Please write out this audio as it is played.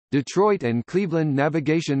Detroit and Cleveland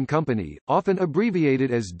Navigation Company, often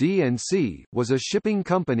abbreviated as D&C, was a shipping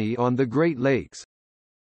company on the Great Lakes.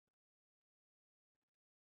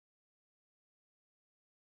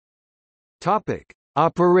 Topic: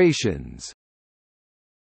 Operations.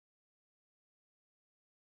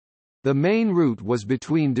 The main route was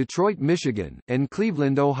between Detroit, Michigan, and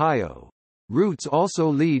Cleveland, Ohio. Routes also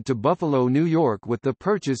lead to Buffalo, New York with the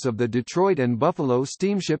purchase of the Detroit and Buffalo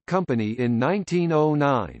Steamship Company in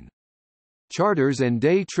 1909. Charters and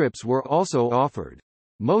day trips were also offered.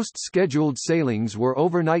 Most scheduled sailings were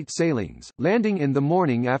overnight sailings, landing in the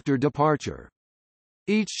morning after departure.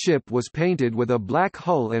 Each ship was painted with a black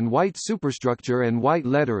hull and white superstructure and white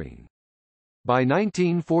lettering. By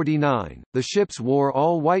 1949, the ships wore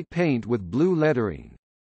all white paint with blue lettering.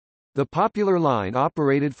 The popular line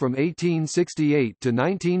operated from 1868 to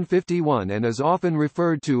 1951 and is often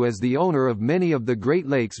referred to as the owner of many of the Great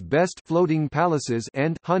Lakes' best floating palaces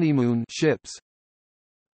and honeymoon ships.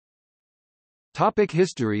 Topic: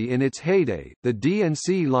 history. In its heyday, the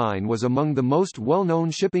D&C line was among the most well-known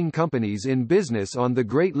shipping companies in business on the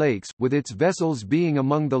Great Lakes, with its vessels being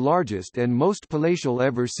among the largest and most palatial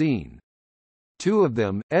ever seen. Two of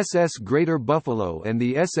them, SS Greater Buffalo and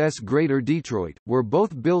the SS Greater Detroit, were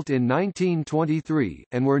both built in 1923,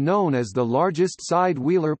 and were known as the largest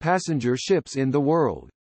side-wheeler passenger ships in the world.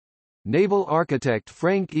 Naval architect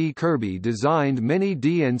Frank E. Kirby designed many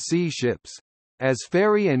D&C ships. As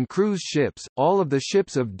ferry and cruise ships, all of the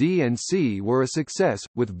ships of D&C were a success,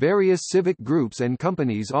 with various civic groups and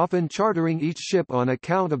companies often chartering each ship on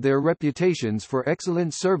account of their reputations for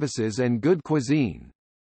excellent services and good cuisine.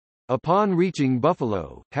 Upon reaching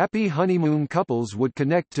Buffalo, happy honeymoon couples would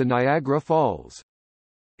connect to Niagara Falls.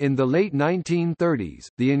 In the late 1930s,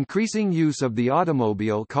 the increasing use of the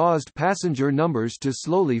automobile caused passenger numbers to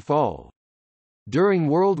slowly fall. During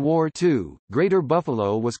World War II, Greater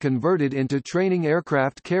Buffalo was converted into training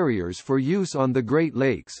aircraft carriers for use on the Great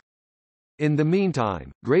Lakes. In the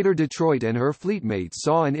meantime, Greater Detroit and her fleetmates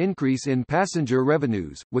saw an increase in passenger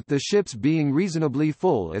revenues, with the ships being reasonably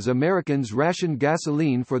full as Americans rationed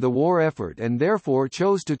gasoline for the war effort and therefore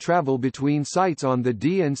chose to travel between sites on the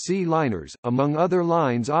D&C liners, among other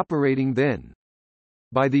lines operating then.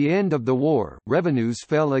 By the end of the war, revenues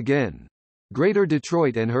fell again. Greater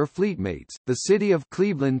Detroit and her fleetmates, the City of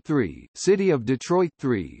Cleveland III, City of Detroit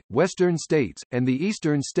III, Western States, and the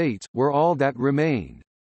Eastern States, were all that remained.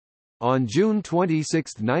 On June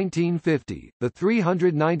 26, 1950, the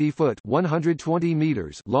 390-foot (120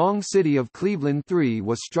 meters) long City of Cleveland III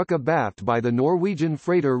was struck abaft by the Norwegian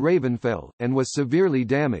freighter Ravenfell, and was severely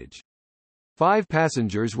damaged. 5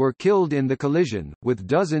 passengers were killed in the collision, with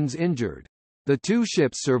dozens injured. The 2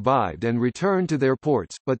 ships survived and returned to their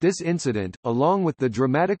ports, but this incident, along with the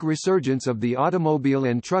dramatic resurgence of the automobile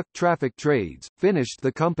and truck traffic trades, finished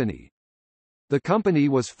the company. The company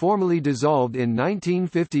was formally dissolved in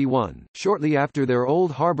 1951, shortly after their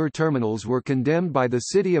old harbor terminals were condemned by the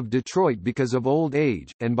city of Detroit because of old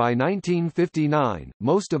age, and by 1959,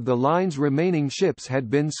 most of the line's remaining ships had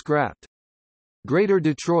been scrapped. Greater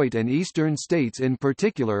Detroit and Eastern States in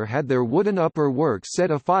particular had their wooden upper works set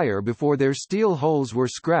afire before their steel hulls were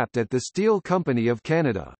scrapped at the Steel Company of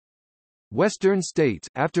Canada. Western States,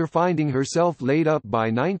 after finding herself laid up by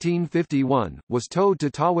 1951, was towed to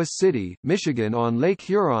Tawas City, Michigan on Lake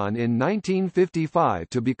Huron in 1955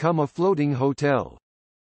 to become a floating hotel.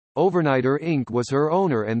 Overnighter Inc. was her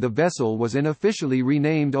owner and the vessel was unofficially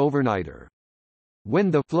renamed Overnighter. When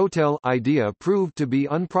the flotel idea proved to be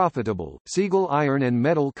unprofitable, Siegel Iron and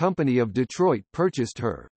Metal Company of Detroit purchased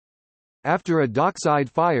her. After a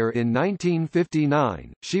dockside fire in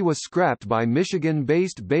 1959, she was scrapped by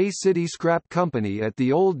Michigan-based Bay City Scrap Company at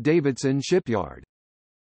the old Davidson shipyard.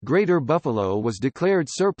 Greater Buffalo was declared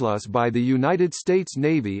surplus by the United States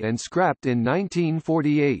Navy and scrapped in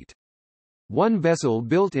 1948. One vessel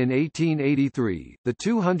built in 1883, the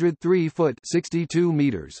 203-foot (62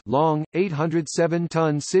 meters) long,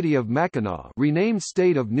 807-ton City of Mackinac, renamed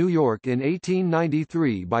State of New York in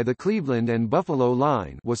 1893 by the Cleveland and Buffalo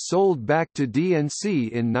Line, was sold back to D&C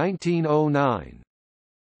in 1909.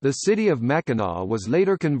 The City of Mackinac was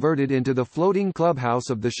later converted into the floating clubhouse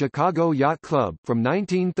of the Chicago Yacht Club from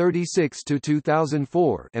 1936 to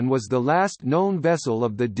 2004 and was the last known vessel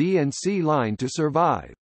of the D&C line to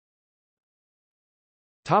survive.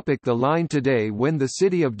 The line today. When the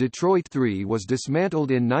City of Detroit III was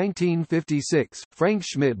dismantled in 1956, Frank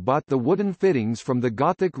Schmidt bought the wooden fittings from the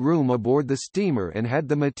Gothic room aboard the steamer and had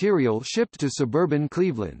the material shipped to suburban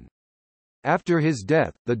Cleveland. After his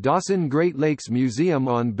death, the Dawson Great Lakes Museum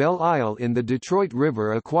on Belle Isle in the Detroit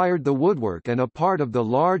River acquired the woodwork, and a part of the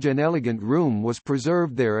large and elegant room was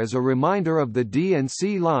preserved there as a reminder of the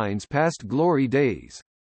D&C line's past glory days.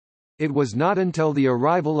 It was not until the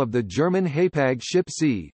arrival of the German Hapag ship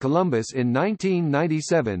C. Columbus in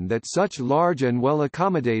 1997 that such large and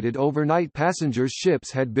well-accommodated overnight passenger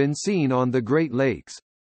ships had been seen on the Great Lakes.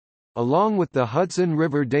 Along with the Hudson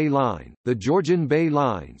River Day Line, the Georgian Bay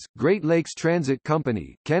Lines, Great Lakes Transit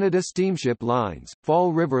Company, Canada Steamship Lines,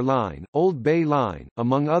 Fall River Line, Old Bay Line,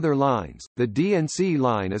 among other lines, the D&C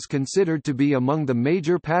line is considered to be among the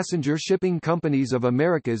major passenger shipping companies of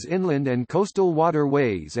America's inland and coastal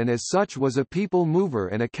waterways, and as such was a people mover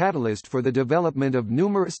and a catalyst for the development of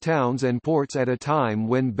numerous towns and ports at a time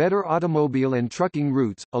when better automobile and trucking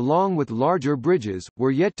routes, along with larger bridges, were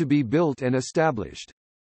yet to be built and established.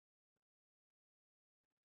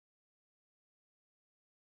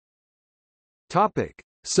 Topic: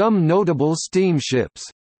 Some notable steamships.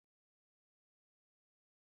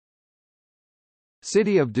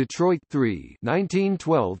 City of Detroit 3,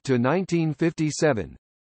 1912 to 1957.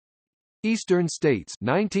 Eastern States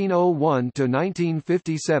 1901 to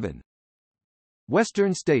 1957.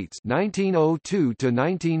 Western States 1902 to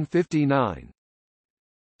 1959.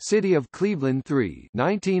 City of Cleveland 3,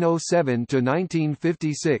 1907 to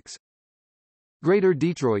 1956. Greater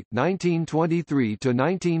Detroit 1923 to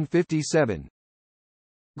 1957.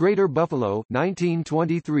 Greater Buffalo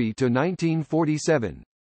 1923 to 1947.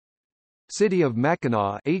 City of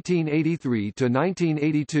Mackinac 1883 to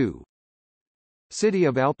 1982. City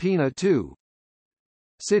of Alpena 2.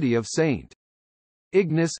 City of St.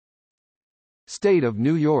 Ignace. State of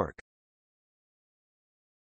New York.